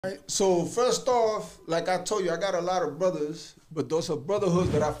Right. So first off, like I told you, I got a lot of brothers, but those are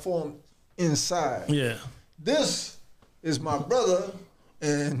brotherhoods that I formed inside. Yeah. This is my brother,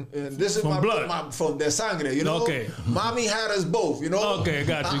 and this is from my blood. from their sangre, you know. Okay. Mommy had us both, you know. Okay,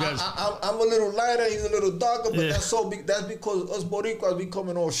 got you. I'm a little lighter, he's a little darker, but that's because us Boricuas we come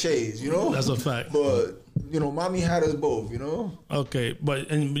in all shades, you know. That's a fact. But you know, mommy had us both, you know. Okay,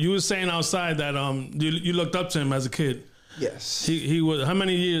 and you were saying outside that you looked up to him as a kid. Yes. He was. How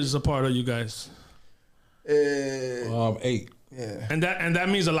many years apart are you guys? 8. Yeah. And that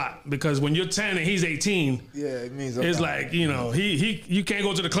means a lot, because when you're 10 and he's 18, yeah, it means a it's lot. like, you know, you can't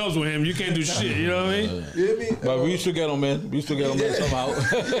go to the clubs with him. You can't do shit. You know what I mean? You hear me? But we used to get him in. We used to get him in somehow.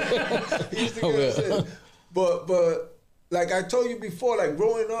 He used to get us in. But like I told you before, like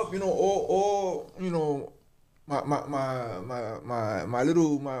growing up, you know, all you know, my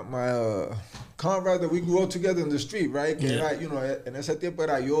little comrades that we grew up together in the street, right? Yeah. Right, you know, en ese tiempo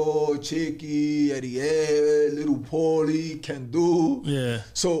era yo, Chiqui, Eddy, Little Paulie, Can Do. Yeah.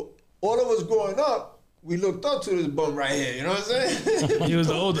 So all of us growing up, we looked up to this bum right here. You know what I'm saying? He was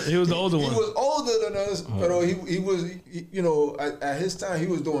the older one. He was older than us, but he was, you know, at his time he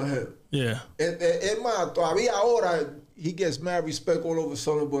was doing him. Yeah. Es más, todavía ahora he gets mad respect all over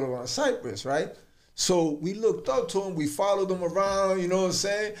Southern Boulevard, Cypress, right? So we looked up to him, we followed him around, you know what I'm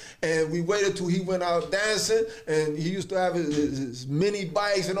saying? And we waited till he went out dancing, and he used to have his mini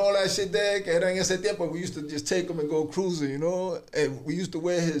bikes and all that shit there. Que era en ese tiempo, we used to just take him and go cruising, you know? And we used to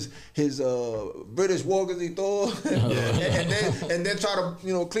wear his British walkers y todo, and then try to,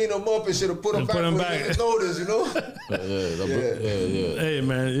 you know, clean them up and shit, or put them back when he didn't notice, you know? Yeah. Hey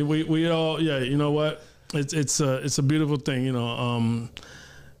man, we all, you know what? It's a beautiful thing, you know.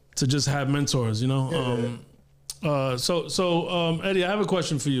 To just have mentors, you know. Eddie, I have a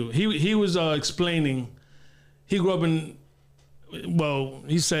question for you. He was explaining. He grew up in, well,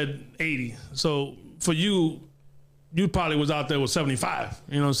 he said 80. So for you probably was out there with 75.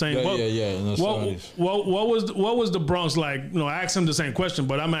 You know what I'm saying? Yeah. In the 70s. What was the Bronx like? You know, I asked him the same question,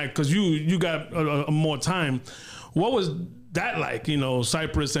 but I'm at, because you got a more time. What was that like? You know,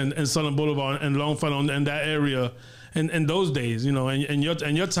 Cypress and Southern Boulevard and Longfellow and that area. In those days, you know, and your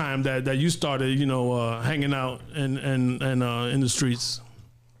time that you started, you know, hanging out and in the streets.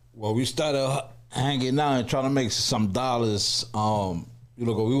 Well, we started hanging out and trying to make some dollars. You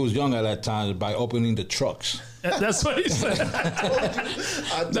know, we was young at that time, by opening the trucks. That's what he said.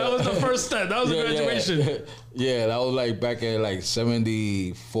 That was the first step. That was the graduation. Yeah, that was like back in like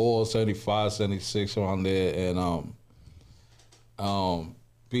 74, 75, 76, around there, and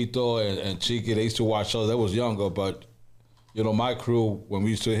Pitos and Chiqui, they used to watch us. They was younger, but you know, my crew, when we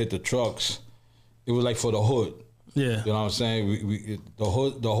used to hit the trucks, it was like for the hood. Yeah, you know what I'm saying. The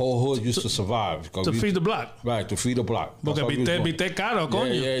whole hood used to survive to feed the block. Right, to feed the block. Porque viste caro,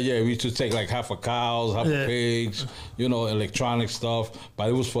 coño. Yeah. We used to take like half a cows, half a pigs, you know, electronic stuff. But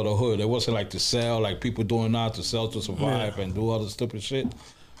it was for the hood. It wasn't like to sell, like people doing now, to sell to survive and do other stupid shit.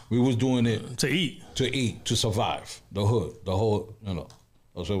 We was doing it to eat, to survive. The hood, the whole, you know.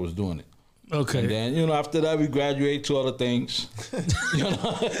 That's what was doing it. Okay. And then, you know, after that we graduate to other things. You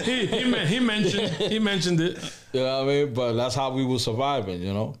know? he mentioned it. You know what I mean? But that's how we were surviving,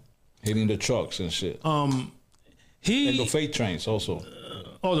 you know? Hitting the trucks and shit. And the freight trains also.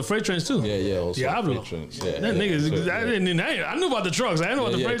 The freight trains too? Yeah, also. Diablo. Freight trains. Yeah, niggas, I knew about the trucks. I didn't know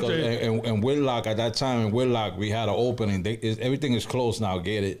about the freight trains. And Whitlock, at that time in Whitlock, we had an opening. Everything is closed now,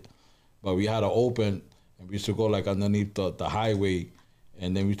 get it. But we had an open, and we used to go like underneath the highway.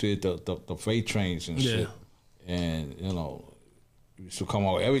 And then we used to hit the freight trains and shit. And, you know, we used to come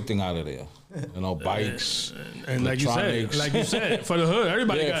out everything out of there. You know, bikes. And like you said, for the hood.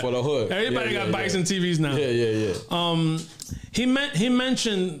 Everybody got, for the hood. Everybody got bikes and TVs now. Yeah. He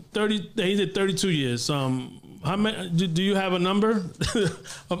mentioned 30, he did 32 years. How many, do you have a number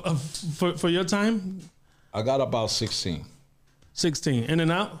for your time? I got about 16. 16. In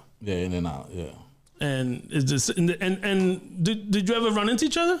and out? Yeah, in and out, yeah. And is this and did you ever run into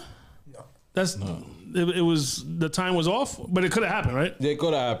each other? No. It was, the time was off, but it could have happened, right? Yeah, it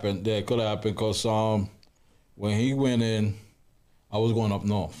could have happened. Yeah, it could have happened because when he went in, I was going up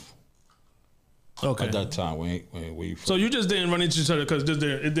north. Okay. At that time when we. So you just didn't run into each other because it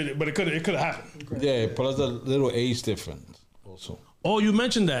did it, but it could have happened. Yeah, plus a little age difference also. Oh, you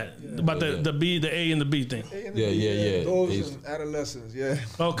mentioned that about the B, the A and the B thing. Yeah. Those in adolescence, yeah.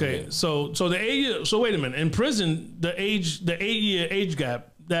 Okay, so the 8 year. So wait a minute. In prison, the 8-year age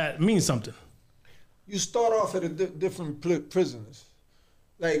gap, that means something. You start off at a different prisons,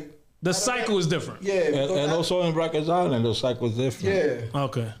 like the cycle is different. Yeah, and also in Rikers Island, the cycle is different. Yeah.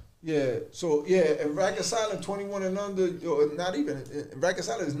 Okay. Yeah. So yeah, in Rikers Island, 21 and under, or not even. In Rikers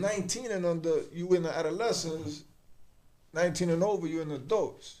Island is 19 and under. You in the adolescents. 19 and over, you in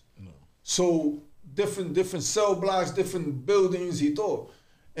adults. No. So different cell blocks, different buildings. He thought.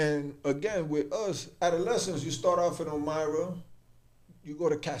 And again, with us adolescents, you start off in Elmira, you go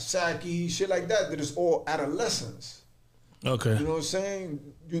to Kasaki, shit like that. That is all adolescents. Okay. You know what I'm saying?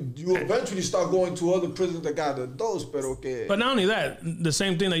 You eventually start going to other prisons that got adults, but okay. But not only that, the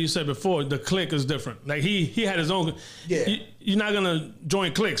same thing that you said before, the clique is different. Like he had his own. Yeah. You're not gonna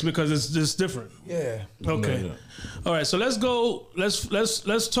join cliques because it's just different. Yeah. Okay. Yeah. All right. So let's go.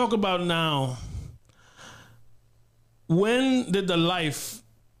 Let's talk about now. When did the life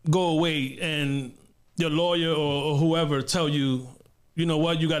go away and your lawyer or whoever tell you, you know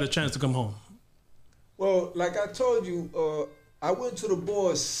what, you got a chance to come home? Well, like I told you, I went to the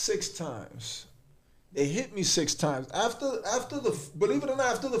board 6 times. They hit me 6 times. After the, believe it or not,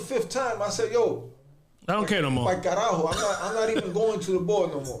 after the 5th time, I said, yo, I don't care no more. Like carajo, I'm not even going to the board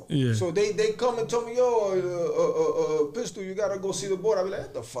no more. Yeah. So they come and tell me, yo, Pistol, you gotta go see the board. I be like,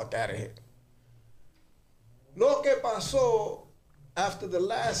 get the fuck out of here. Lo que pasó after the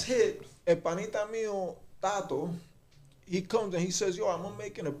last hit, el panita mío, Tato, he comes and he says, yo, I'm gonna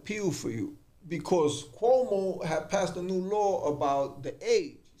make an appeal for you. Because Cuomo had passed a new law about the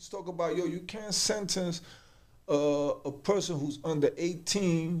age. He's talking about, yo, you can't sentence a person who's under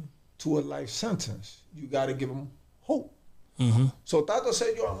 18 to a life sentence. You got to give him hope. Mm-hmm. So Tato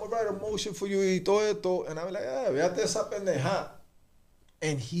said, yo, I'm going to write a motion for you y todo esto. And I was like, véate esa pendeja.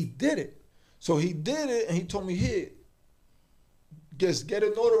 And he did it. So he did it and he told me, here, just get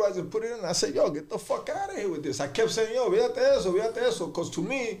it notarized and put it in. I said, yo, get the fuck out of here with this. I kept saying, yo, véate eso. Because to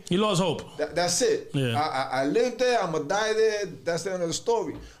me, you lost hope. That's it. Yeah. I lived there. I'm going to die there. That's the end of the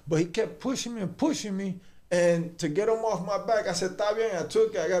story. But he kept pushing me. And to get him off my back, I said, está bien. I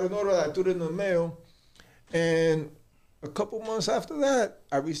took it. I got a notarized. I threw it in the mail. And a couple months after that,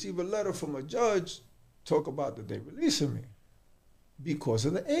 I received a letter from a judge talk about that they releasing me because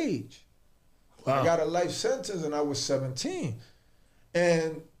of the age. Wow. I got a life sentence and I was 17.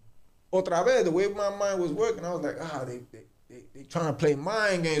 And otra vez, the way my mind was working, I was like, they trying to play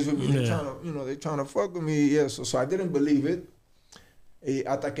mind games with me. Yeah. They trying to, they trying to fuck with me. Yeah, so I didn't believe it.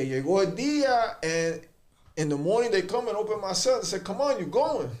 Hasta que llegó el día, and in the morning they come and open my cell and said, come on, you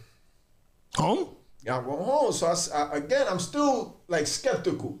going? Home? Yeah, I'm going home. So again, I'm still like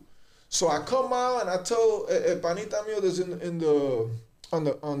skeptical. So I come out and I tell panita mío that's on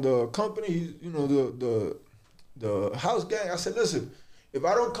the company, the house gang. I said, listen, if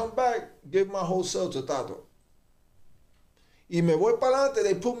I don't come back, give my whole cell to Tato. Y me voy para adelante.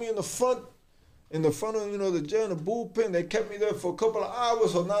 They put me in the front of, the jail, in the bullpen. They kept me there for a couple of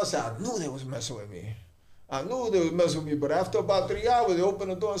hours. So now I said, I knew they was messing with me. But after about 3 hours, they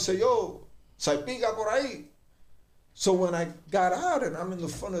opened the door and said, yo, salpica por ahí. So when I got out and I'm in the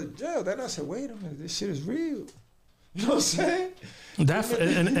front of the jail, then I said, wait a minute, this shit is real. You know what I'm saying?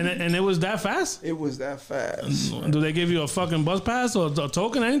 And it was that fast? It was that fast. Do they give you a fucking bus pass or a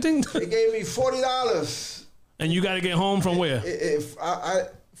token, anything? They gave me $40. And you got to get home from where? If I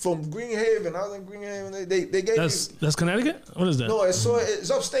from Greenhaven, I was in Greenhaven. They gave me. That's Connecticut? What is that? No,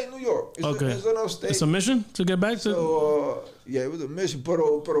 it's upstate New York. It's an upstate. It's a mission to get back to. So yeah, it was a mission. But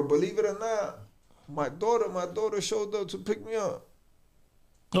believe it or not, my daughter showed up to pick me up.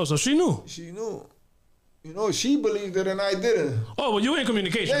 Oh, so she knew. She knew. She believed it and I didn't. Oh, well, you in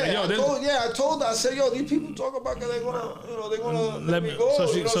communication. Yeah, I told her. I said, yo, these people talk about that they're gonna let me go.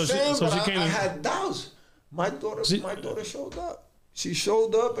 I had doubts. My daughter showed up. She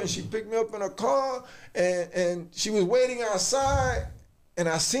showed up and she picked me up in a car and she was waiting outside. And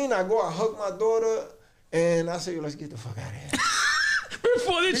I hugged my daughter and I said, yo, let's get the fuck out of here.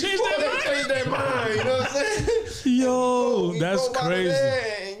 Before they changed their mind, you know what I'm saying? Yo, that's crazy.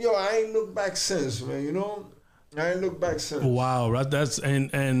 And I ain't looked back since, man. I ain't looked back since. Wow, that's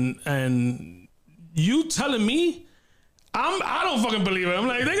and you telling me, I don't fucking believe it. I'm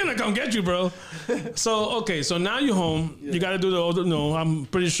like, they're gonna come get you, bro. So okay, so now you're home. Yeah. You got to do I'm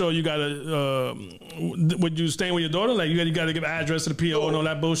pretty sure you got to. Would you staying with your daughter? Like you got to give an address to the PO and all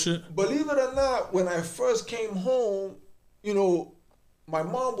that bullshit. Believe it or not, when I first came home, my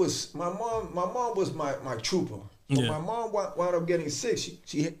mom was my trooper. But my mom wound up getting sick.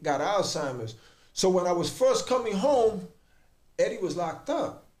 She got Alzheimer's. So when I was first coming home, Eddie was locked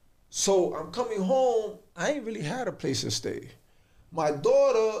up. So I'm coming home. I ain't really had a place to stay. My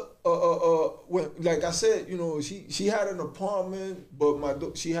daughter, like I said, she had an apartment,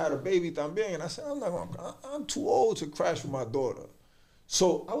 but she had a baby también. And I said, I'm too old to crash with my daughter.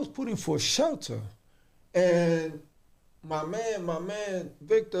 So I was putting for shelter. And my man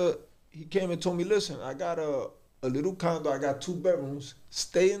Victor, he came and told me, listen, I got a little condo. I got 2 bedrooms.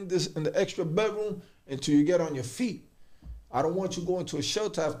 Stay in the extra bedroom until you get on your feet. I don't want you going to a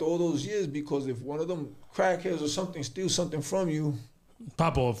shelter after all those years, because if one of them crackheads or something steals something from you,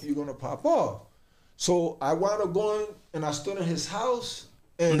 pop off. you're gonna pop off. So I wound up going and I stood in his house,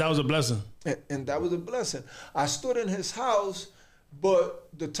 And that was a blessing. and that was a blessing. I stood in his house, but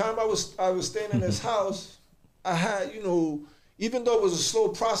the time I was staying in his house, I had, you know, even though it was a slow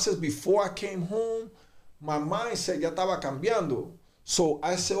process before I came home, my mindset ya estaba cambiando. So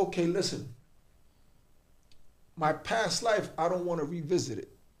I said, okay, listen, my past life, I don't want to revisit it.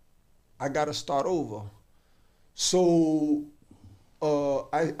 I got to start over. So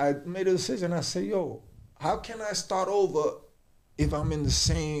I made a decision. I said, yo, how can I start over if I'm in the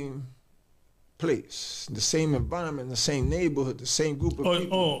same place, the same environment, the same neighborhood, the same group of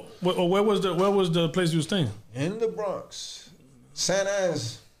people? Where was the place you were staying? In the Bronx, St.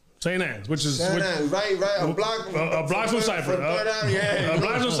 Anne's, which is St. Anne's, right, a block from Cypress. A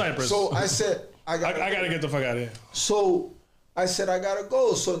block from Cypress. So I said, I gotta get the fuck out of here. So I said, I gotta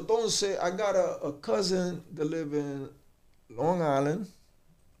go. So entonces, I got a cousin that live in Long Island.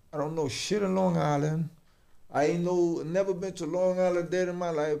 I don't know shit in Long Island. I never been to Long Island dead in my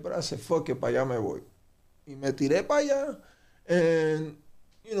life, but I said, fuck it, pa' allá me voy. Y me tiré pa' allá, and,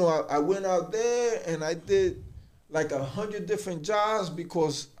 you know, I went out there and I did like 100 different jobs,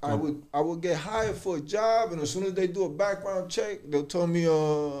 because I would get hired for a job, and as soon as they do a background check, they'll tell me,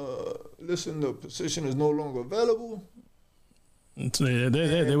 listen, the position is no longer available.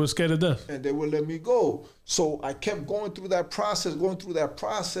 They were scared to death. And they would let me go. So I kept going through that process,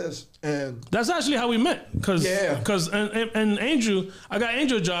 and that's actually how we met. Cause Angel, I got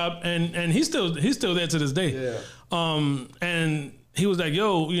Angel a job, and he's still there to this day. Yeah. And he was like,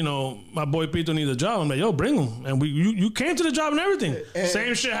 yo, you know, my boy Pito needs a job. I'm like, yo, bring him. And you came to the job and everything. And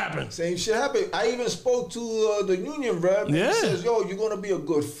same shit happened. I even spoke to the union rep. And he says, yo, you're going to be a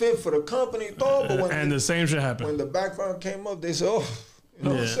good fit for the company. But the same shit happened. When the background came up, they said, oh, you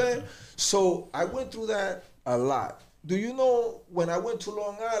know what I'm saying? So I went through that a lot. Do you know, when I went to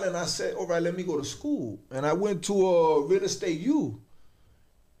Long Island, I said, all right, let me go to school. And I went to a real estate U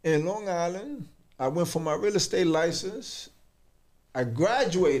in Long Island. I went for my real estate license. I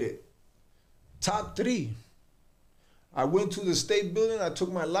graduated top 3. I went to the state building. I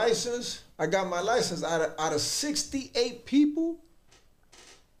took my license. I got my license. Out of 68 people,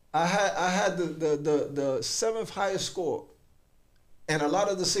 I had the 7th highest score, and a lot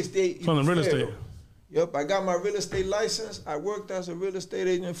of the 68 from the real estate. Yep, I got my real estate license. I worked as a real estate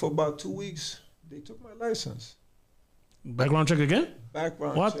agent for about 2 weeks. They took my license. Background check again?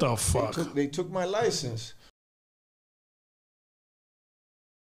 Background what check. The fuck? They took my license.